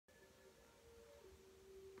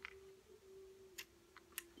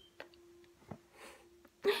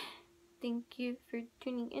Thank you for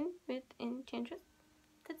tuning in with Enchantress.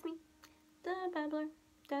 That's me, the babbler.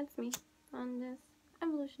 That's me on this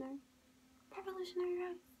revolutionary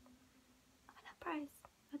rise of an uprise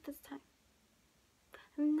at this time.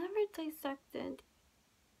 I've never dissected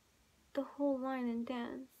the whole line and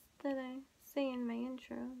dance that I say in my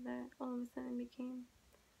intro that all of a sudden became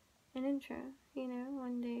an intro. You know,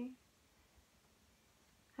 one day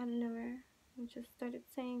out of nowhere, I just started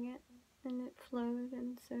saying it and it flowed,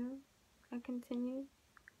 and so I continued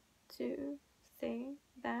to say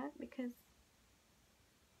that because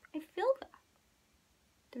I feel that.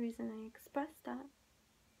 The reason I express that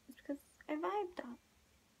is because I vibe that.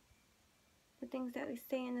 The things that we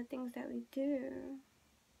say and the things that we do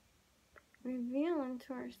reveal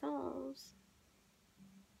into ourselves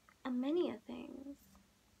a many a things.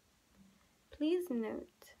 Please note,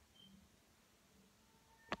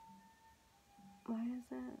 why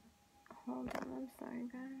is it? Hold on, I'm sorry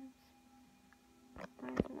guys. Why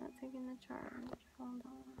is it not taking the charge? Hold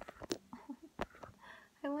on.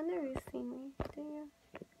 I wonder if you see me. Do you?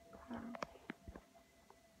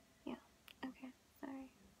 Yeah. Okay. Sorry.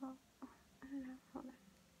 Well, I don't know. Hold on.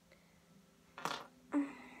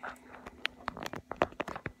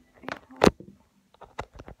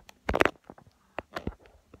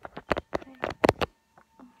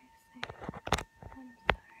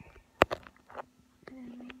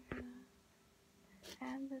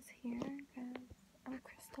 Add this here because I'm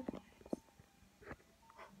crystallized.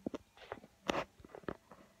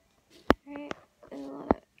 Right? There's a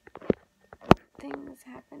lot of things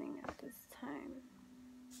happening at this time.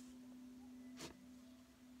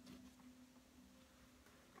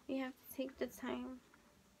 You have to take the time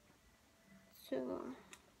to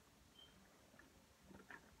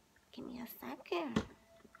give me a second.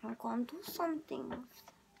 I'm gonna do some things.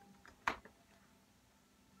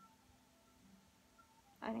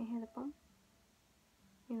 I didn't hear the boom.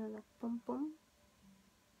 You know the boom boom.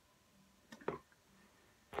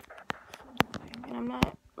 And I'm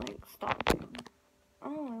not like stopping.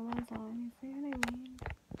 Oh, it was on. You see what I mean?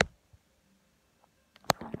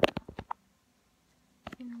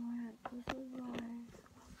 You know what? This is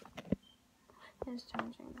why it's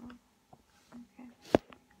charging now. Okay.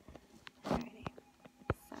 Alrighty.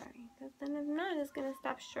 Sorry. Because then if not, it's gonna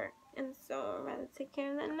stop short. And so I'd rather take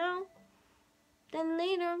care of that now than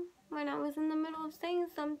later when I was in the middle of saying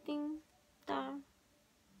something that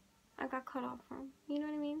I got cut off from. You know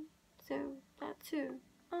what I mean? So that too.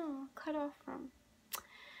 Oh, cut off from.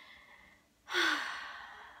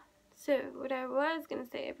 So what I was gonna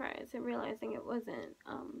say prior to realizing it wasn't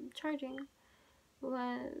charging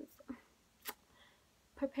was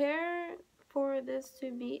prepare for this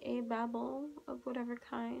to be a babble of whatever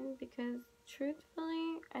kind, because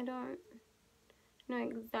truthfully I don't know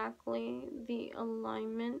exactly the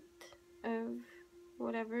alignment of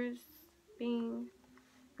whatever's being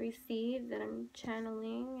received that I'm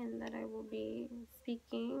channeling and that I will be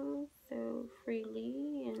speaking so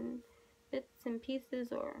freely in bits and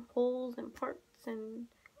pieces or wholes and parts, and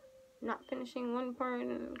not finishing one part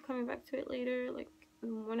and coming back to it later, like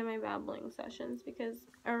in one of my babbling sessions, because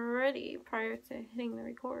already prior to hitting the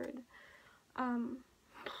record,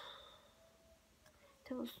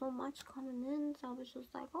 there was so much coming in, so I was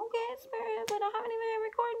just like, okay, Spirit, but I haven't even hit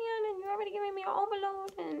record yet, and you're already giving me an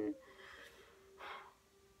overload, and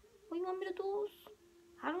what you want me to do?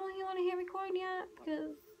 I don't really want to hit record yet,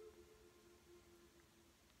 because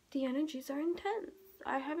the energies are intense.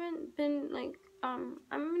 I haven't been, like, I'm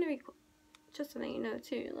gonna record, just so that you know,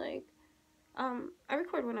 too, like, I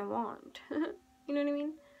record when I want, you know what I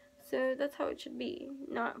mean? So that's how it should be,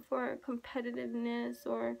 not for competitiveness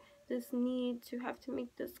or this need to have to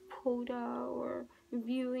make this quota or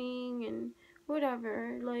viewing and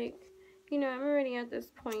whatever. Like, you know, I'm already at this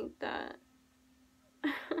point that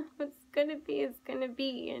what's gonna be is gonna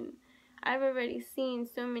be, and I've already seen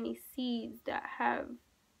so many seeds that have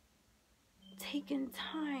taken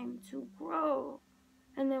time to grow,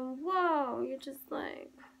 and then whoa, you're just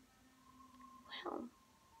like, well,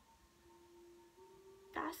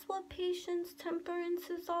 that's what patience, temperance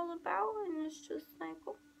is all about. And it's just like,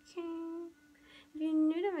 okay, if you're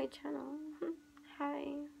new to my channel,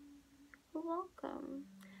 hi, welcome,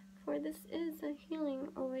 for this is a healing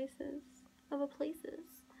oasis of a place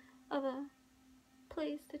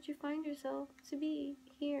that you find yourself to be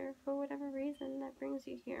here for whatever reason that brings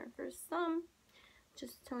you here. For some,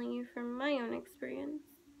 just telling you from my own experience,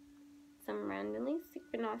 some randomly,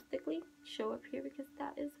 synchronistically show up here because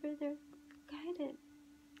that is where they're guided.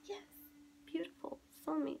 Yes, beautiful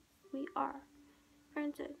soulmates, we are.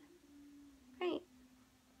 Granted, right?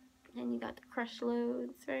 Then you got the crush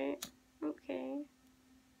loads, right? Okay.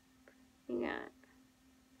 You got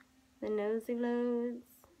the nosy loads.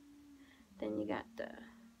 Then you got the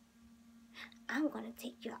I'm gonna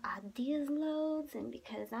take your ideas loads, and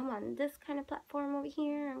because I'm on this kind of platform over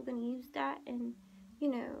here, I'm gonna use that, and you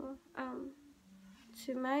know,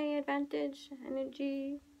 to my advantage,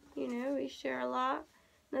 energy, you know, we share a lot.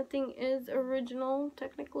 Nothing is original,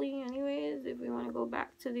 technically, anyways. If we want to go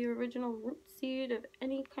back to the original root seed of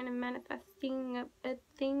any kind of manifesting of a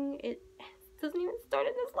thing, it doesn't even start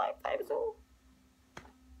in this lifetime, so,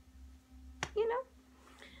 you know.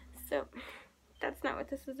 So, that's not what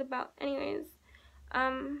this is about, anyways.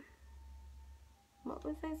 What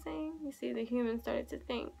was I saying? You see, the human started to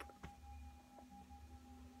think.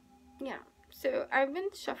 Yeah. So I've been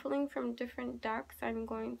shuffling from different decks. I'm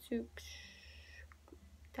going to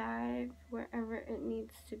dive wherever it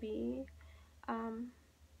needs to be.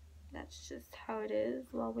 That's just how it is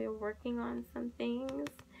while we're working on some things.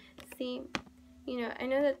 See, you know, I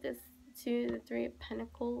know that this too, the Three of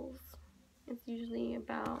Pentacles, it's usually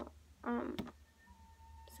about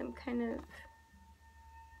some kind of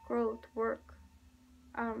growth, work,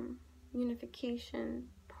 unification,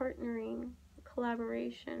 partnering,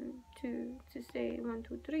 collaboration, to say 1,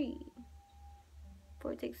 2, 3.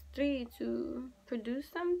 For it takes 3 to produce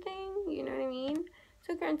something, you know what I mean?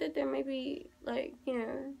 So granted, there may be, like, you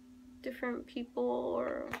know, different people,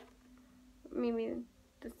 or maybe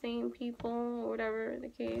the same people, or whatever the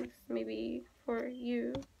case may be for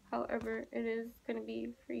you. However it is going to be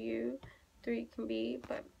for you, 3 can be,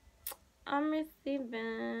 but I'm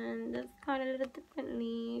receiving this card a little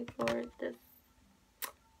differently for this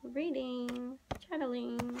reading,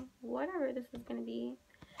 channeling, whatever this is going to be.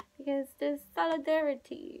 Because there's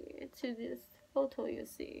solidarity to this photo you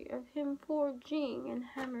see of him forging and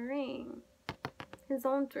hammering his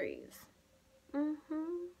own 3s. And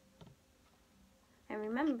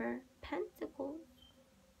remember, pentacles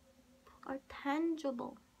are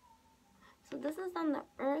tangible. So this is on the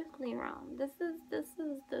earthly realm. This is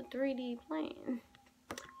the 3D plane.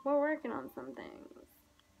 We're working on some things.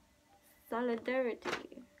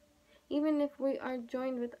 Solidarity. Even if we are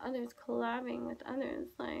joined with others, collabing with others,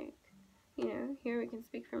 like, you know, here we can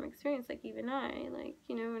speak from experience, like even I, like,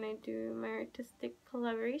 you know, when I do my artistic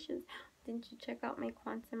collaborations, didn't you check out my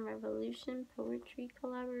Quantum Revolution poetry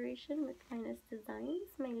collaboration with Finest Designs,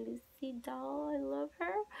 my Lucy doll, I love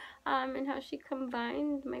her, and how she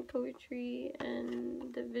combined my poetry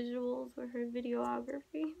and the visuals with her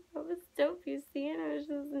videography. That was dope, you see, and I was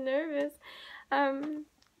just nervous.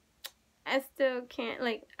 I still can't,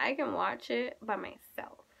 like, I can watch it by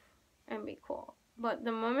myself and be cool. But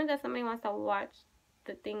the moment that somebody wants to watch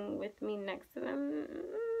the thing with me next to them, I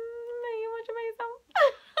can watch it myself.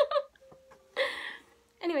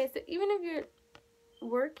 Anyway, so even if you're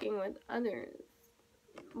working with others,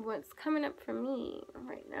 what's coming up for me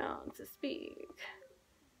right now to speak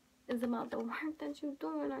is about the work that you're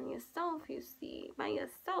doing on yourself, you see. By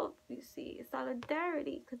yourself, you see.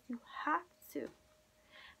 Solidarity, because you have to.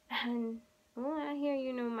 And well, I hear,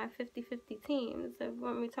 you know, my 50-50 teams. So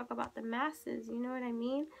when we talk about the masses, you know what I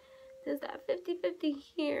mean? There's that 50-50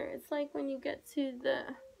 here. It's like when you get to the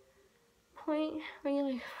point where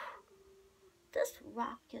you're like, this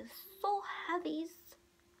rock is so heavy.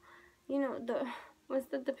 You know, what's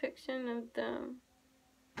the depiction of the,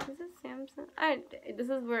 is it Samson? This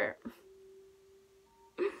is where,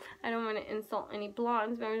 I don't want to insult any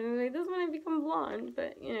blondes, but I'm like, this is when I become blonde,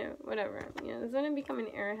 but, you know, whatever. You know, this is when I become an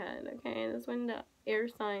airhead, okay? This is when the air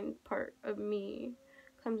sign part of me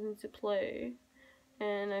comes into play,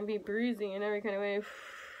 and I be breezy in every kind of way.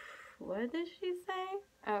 What did she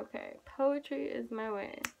say? Okay, poetry is my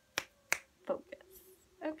way. Focus,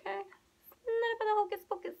 okay? Not about the hocus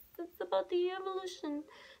pocus. It's about the evolution,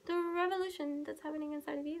 the revolution that's happening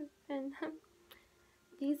inside of you, and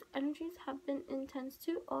these energies have been intense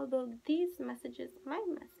too, although these messages, my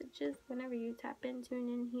messages, whenever you tap in, tune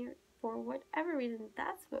in here, for whatever reason,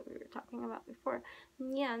 that's what we were talking about before.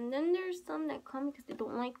 Yeah, and then there's some that come because they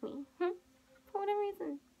don't like me, for whatever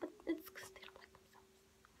reason, but it's because they don't like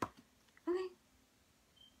themselves. Okay,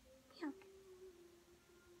 yeah.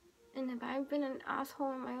 And if I've been an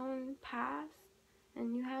asshole in my own past,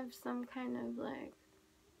 and you have some kind of, like,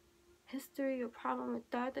 history or problem with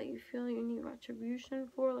that you feel you need retribution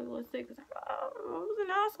for, like, let's say, because I was an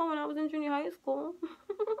asshole when I was in junior high school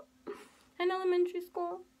and elementary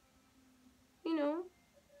school, you know,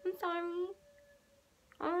 I'm sorry,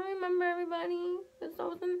 I don't remember everybody, because I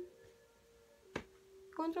wasn't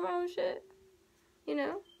going through my own shit, you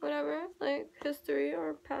know, whatever, like, history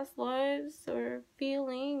or past lives or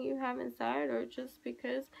feeling you have inside, or just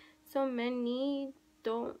because so many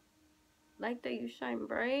don't like that you shine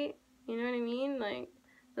bright. You know what I mean? Like,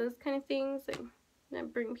 those kind of things like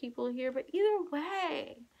that bring people here. But either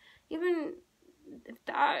way, even if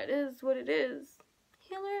that is what it is,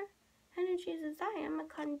 healer energies is I am a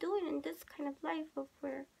conduit in this kind of life of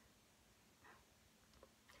where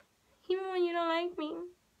even when you don't like me,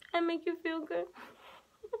 I make you feel good.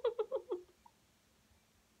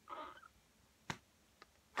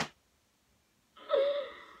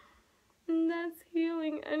 And that's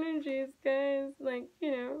healing energies, guys. Like,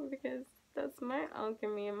 you know, because that's my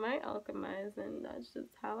alchemy and my alchemize, and that's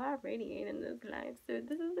just how I radiate in this life. So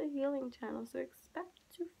this is a healing channel, so expect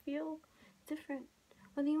to feel different.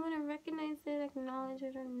 Whether you want to recognize it, acknowledge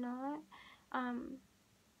it or not,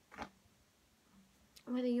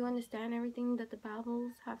 whether you understand everything that the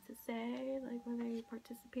Babbles have to say, like whether you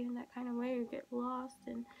participate in that kind of way or get lost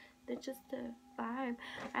and that's just the vibe.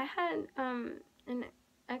 I had an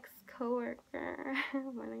ex-coworker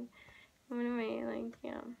one of my like,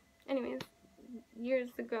 yeah, anyways, years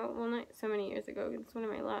ago, well, not so many years ago, it's one of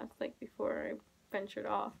my last, like before I ventured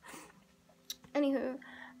off, anywho,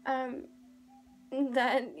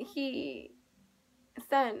 that he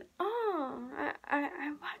said, oh,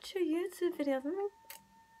 I watch your YouTube videos. I'm like,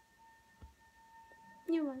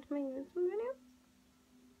 you watch my YouTube videos?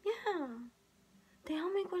 Yeah. They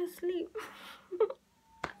help me go to sleep.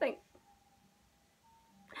 Like,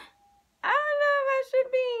 I don't know if I should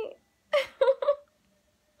be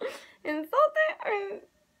insulted or,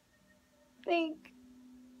 like,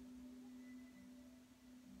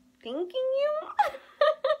 thanking you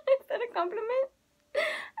instead of compliment.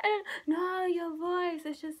 And no, your voice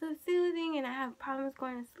is just so soothing, and I have problems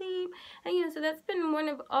going to sleep. And you know, so that's been one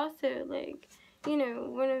of also like, you know,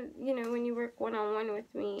 one of, you know, when you work one-on-one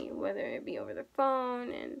with me, whether it be over the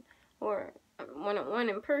phone and or one-on-one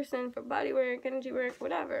in person for body work, energy work,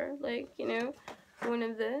 whatever, like, you know, one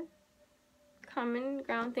of the common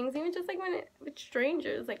ground things, even just like when it with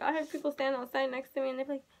strangers, like I'll have people stand outside next to me and they're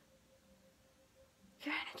like,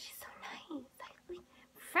 your energy's so nice, like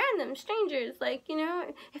random strangers, like, you know,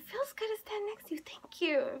 it feels good to stand next to you, thank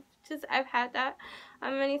you. Just I've had that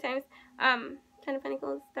many times. Ten of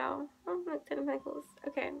Pentacles style. Oh, look, Ten of Pentacles.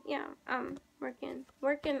 Okay, yeah.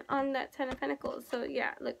 Working on that Ten of Pentacles. So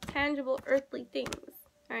yeah, look, tangible earthly things.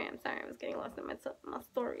 Alright, I'm sorry, I was getting lost in my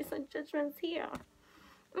stories and judgments here.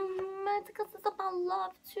 Because it's about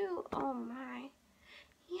love too. Oh my.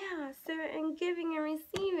 Yeah, so in giving and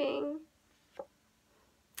receiving,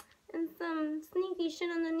 and some sneaky shit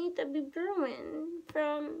underneath that be brewing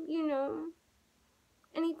from, you know,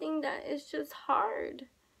 anything that is just hard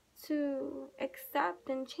to accept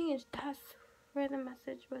and change. That's where the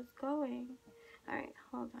message was going. Alright,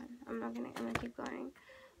 hold on. I'm gonna keep going.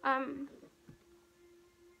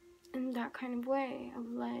 In that kind of way of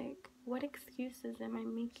like, what excuses am I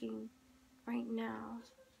making right now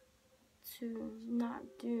to not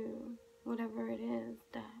do whatever it is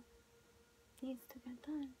that needs to get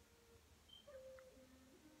done?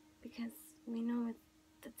 Because we know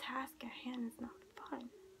the task at hand is not fun.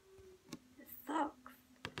 It sucks.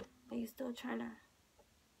 But you're still trying to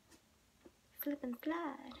slip and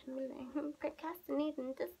slide and be like,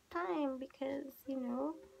 procrastinating this time because, you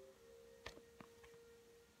know,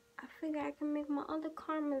 I figure I can make my other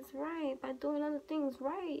karmas right by doing other things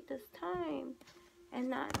right this time and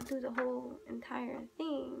not do the whole entire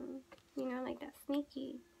thing. You know, like that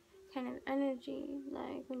sneaky kind of energy,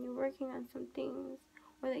 like when you're working on some things,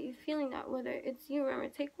 or that you're feeling that, whether it's you, remember,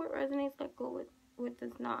 take what resonates, let go with what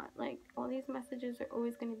does not. Like, all these messages are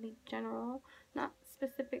always going to be general, not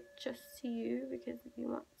specific just to you, because if you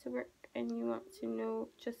want to work and you want to know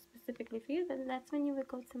just specifically for you, then that's when you would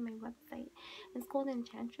go to my website. It's called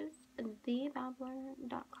Enchantress,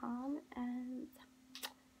 thebabbler.com, and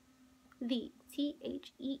the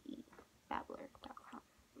THEE babbler.com.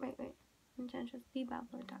 Wait, Enchantress,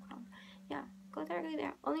 thebabbler.com. Yeah, go directly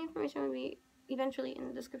there. All the information will be eventually in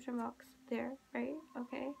the description box there, right?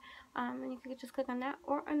 Okay. And you can just click on that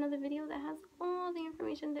or another video that has all the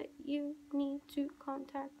information that you need to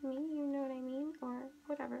contact me, you know what I mean, or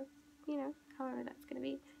whatever, you know, however that's gonna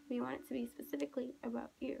be, if you want it to be specifically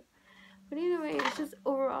about you. But either way, it's just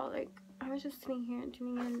overall, like, I was just sitting here and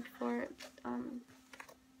tuning in for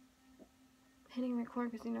hitting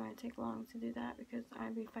record, because you know I take long to do that because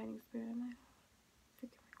I'd be fighting spirit. I'm like,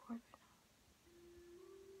 freaking record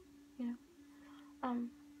right now, you know.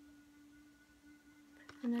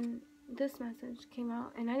 And then this message came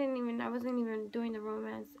out, and I wasn't even doing the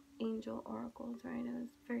romance angel oracles, right? It was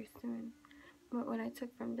very soon. But what I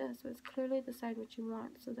took from this was clearly decide what you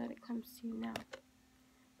want so that it comes to you now.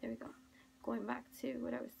 There we go. Going back to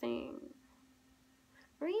what I was saying.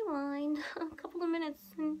 Rewind a couple of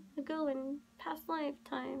minutes ago in past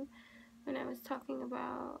lifetime. when I was talking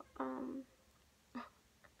about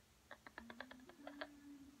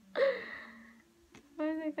what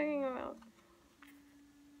was I talking about?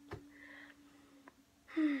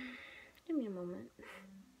 Give me a moment.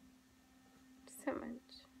 So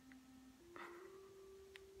much.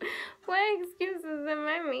 What excuses am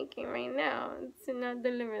I making right now to not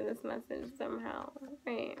deliver this message somehow?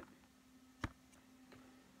 Right.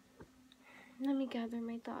 Let me gather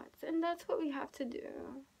my thoughts. And that's what we have to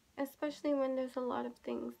do. Especially when there's a lot of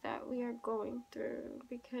things that we are going through.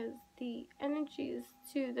 Because the energies,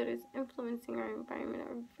 too, that is influencing our environment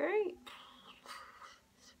are very,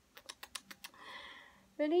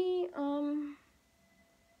 very,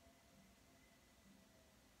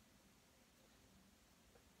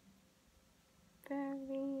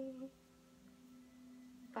 very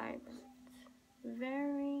vibrant.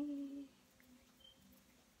 Very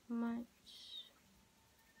much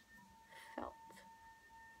felt.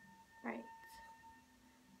 Right.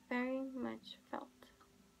 Very much felt.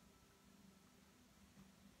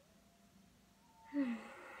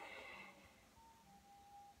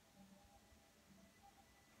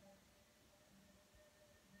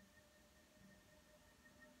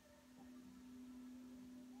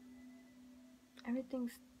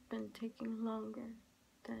 Everything's been taking longer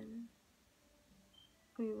than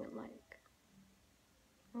we would like.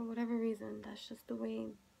 For whatever reason, that's just the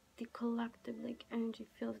way the collective energy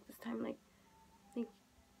feels at this time. Like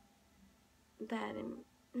that, and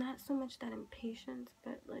not so much that impatience,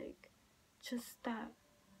 but just that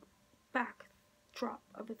backdrop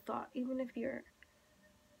of a thought. Even if you're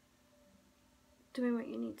doing what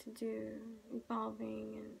you need to do,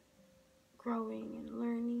 evolving and growing and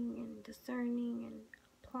learning and discerning and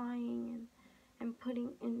applying and putting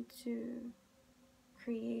into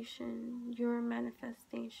creation your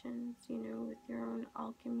manifestations, with your own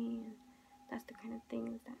alchemy. And that's the kind of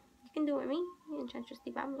things that you can do with me,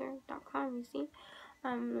 enchantressthebabbler.com. You see,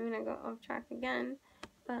 I'm gonna go off track again,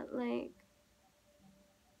 but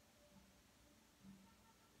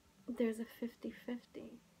there's a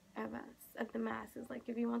 50-50 of us, of the masses.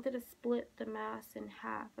 If you wanted to split the mass in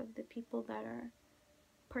half of the people that are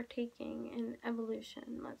partaking in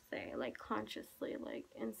evolution, let's say, consciously,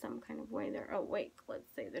 in some kind of way, they're awake,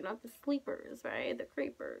 let's say, they're not the sleepers, right, the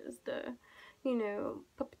creepers, the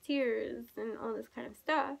puppeteers and all this kind of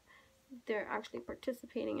stuff. They're actually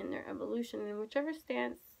participating in their evolution in whichever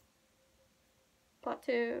stance,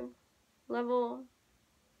 plateau, level,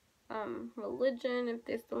 religion, if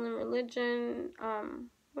they're still in religion,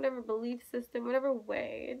 whatever belief system, whatever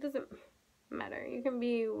way, it doesn't matter. You can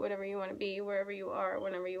be whatever you want to be, wherever you are,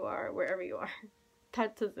 whenever you are, wherever you are.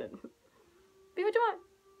 That doesn't be what you want.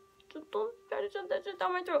 Just don't try to shove that shit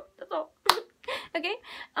down my throat. That's all. Okay?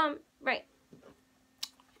 Right.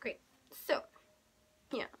 Great. So,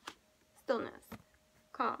 yeah. Stillness.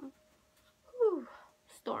 Calm. Whew.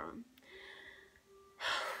 Storm.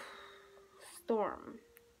 Storm.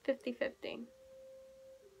 50-50.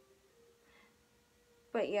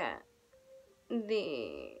 But yeah,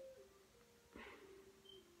 the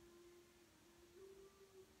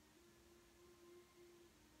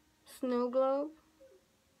snow globe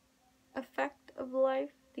effect of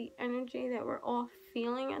life, the energy that we're all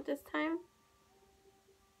feeling at this time,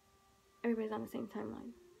 everybody's on the same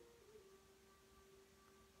timeline.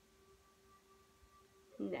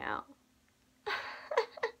 Now.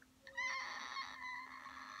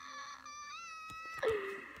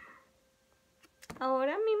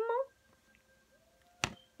 Ahora mismo?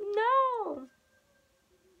 No!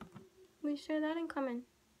 We share that in common,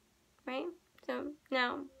 right? So,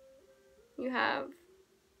 now, you have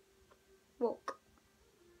woke.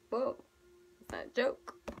 Whoa. It's not a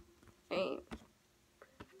joke, right?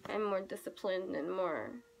 And more disciplined and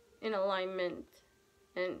more in alignment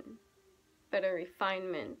and better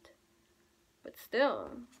refinement. But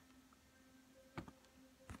still,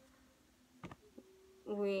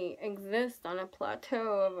 we exist on a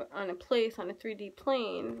plateau, on a place, on a 3D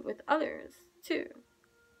plane with others, too.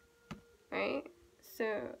 Right?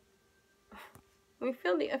 So, we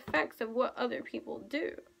feel the effects of what other people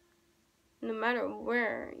do, no matter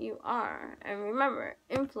where you are. And remember,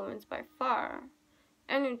 influenced by far,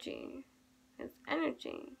 energy is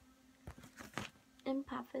energy.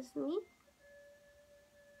 Empath is me.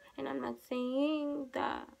 And I'm not saying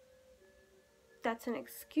that that's an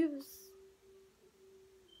excuse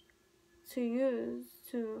to use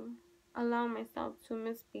to allow myself to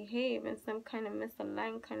misbehave in some kind of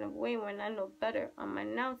misaligned kind of way when I know better on my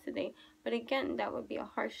now today. But again, that would be a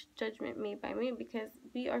harsh judgment made by me, because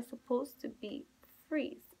we are supposed to be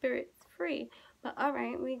free, spirits free. But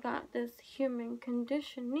alright, we got this human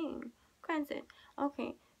conditioning. Granted,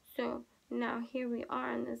 okay, so now here we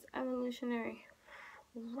are in this evolutionary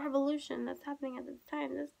revolution that's happening at this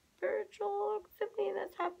time, this spiritual activity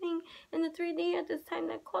that's happening in the 3D at this time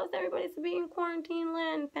that caused everybody to be in quarantine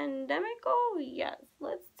land, pandemic. Oh yes,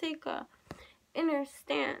 let's take a inner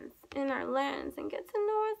stance in our lands and get to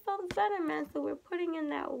know ourselves better, man. So we're putting in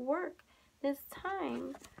that work this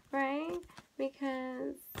time, right?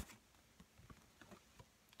 Because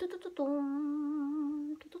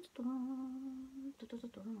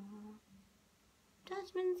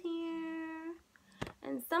judgment's here.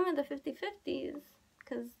 And some of the 50-50s,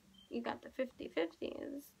 because you got the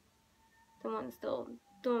 50-50s, the ones still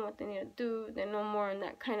doing what they need to do. They're no more in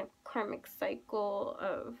that kind of karmic cycle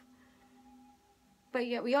of, but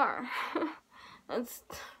yet we are. that's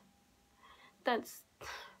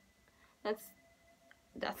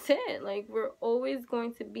it. Like, we're always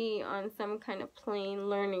going to be on some kind of plane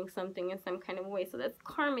learning something in some kind of way. So that's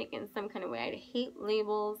karmic in some kind of way. I hate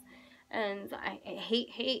labels, and I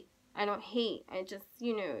hate. I don't hate. I just,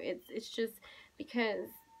 it's just because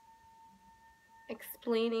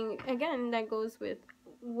explaining, again, that goes with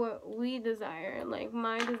what we desire. Like,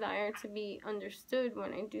 my desire to be understood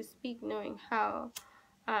when I do speak, knowing how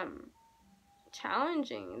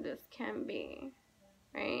challenging this can be,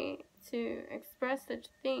 right? To express such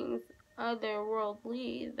things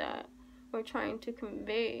otherworldly that we're trying to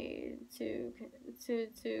convey, to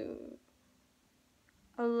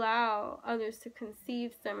allow others to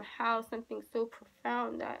conceive somehow something so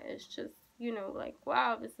profound that it's just, like,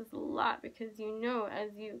 wow, this is a lot. Because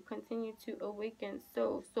as you continue to awaken,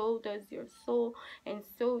 so does your soul, and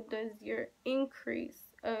so does your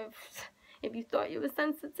increase of, if you thought you were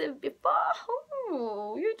sensitive before,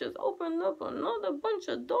 oh, you just opened up another bunch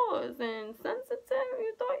of doors. And sensitive,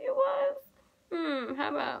 you thought you was? How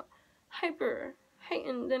about hyper,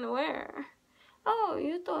 heightened, and aware? Oh,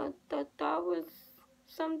 you thought that was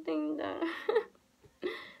something that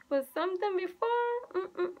was something before?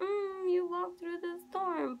 You walked through the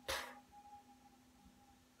storm.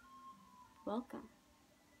 Welcome.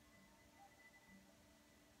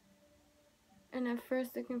 And at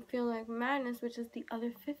first it can feel like madness, which is the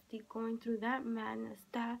other 50 going through that madness.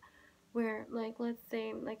 That where, like, let's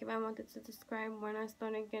say, like, if I wanted to describe when I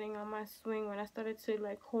started getting on my swing, when I started to,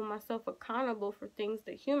 like, hold myself accountable for things,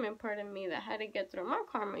 the human part of me that had to get through my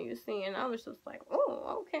karma, you see, and I was just like,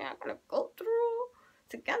 oh, okay, I gotta go through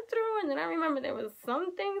to get through. And then I remember there was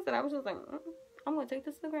some things that I was just like, I'm gonna take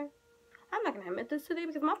this to the grave. I'm not gonna admit this today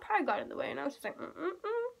because my pride got in the way. And I was just like,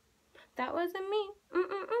 that wasn't me.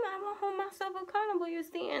 I won't hold myself accountable, you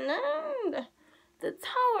see. And then the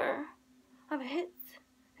tower of it hits.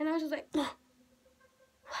 And I was just like, wow,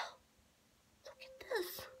 look at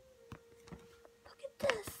this. Look at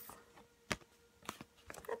this.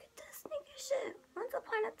 Look at this sneaky shit. Once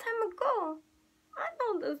upon a time ago, I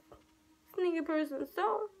know this sneaky person,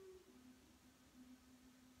 so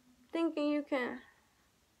thinking you can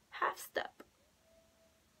half step.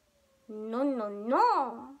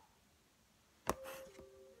 No.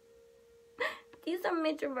 These are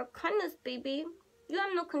major arcanas, baby. You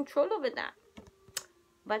have no control over that.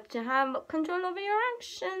 But you have control over your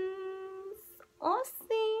actions. Oh,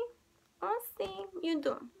 see. You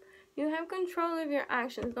do. You have control of your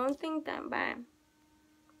actions. Don't think that by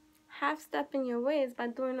half-stepping your ways, by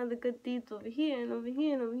doing other good deeds over here and over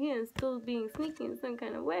here and over here, and still being sneaky in some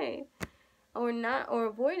kind of way, or not, or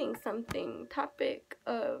avoiding something, topic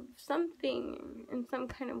of something in some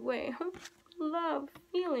kind of way. Love,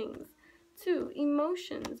 feelings, too,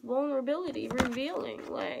 emotions, vulnerability, revealing,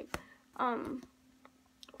 like,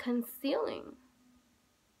 concealing.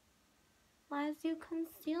 Lies you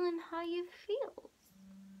concealing how you feel.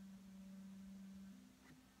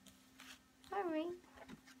 Alright.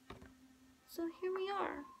 So here we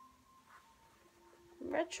are.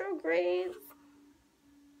 Retrogrades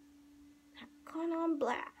have gone on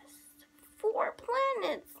blast. 4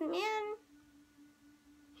 planets, man.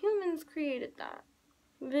 Humans created that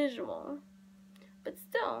visual. But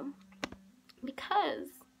still, because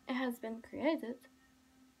it has been created,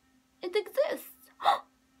 it exists.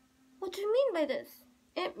 What do you mean by this?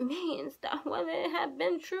 It means that whether it had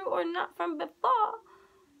been true or not from before,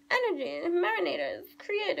 energy, marinators,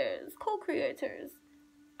 creators, co-creators,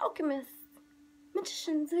 alchemists,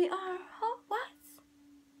 magicians, we are, what?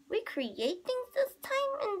 We create things this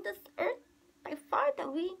time in this earth by far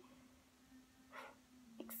that we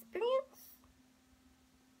experience?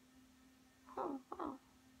 Oh, wow.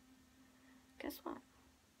 Guess what?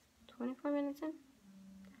 24 minutes in,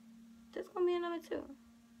 there's gonna be another 2.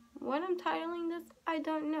 What I'm titling this, I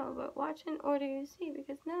don't know, but watch in order you see,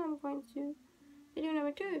 because now I'm going to video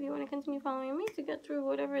number 2 if you want to continue following me to get through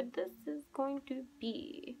whatever this is going to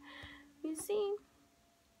be. see.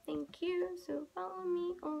 Thank you. So follow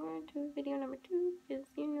me over to video number 2, because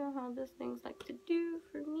you know how those things like to do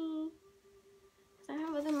for me. Because I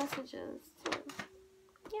have other messages. So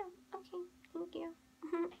yeah, okay. Thank you.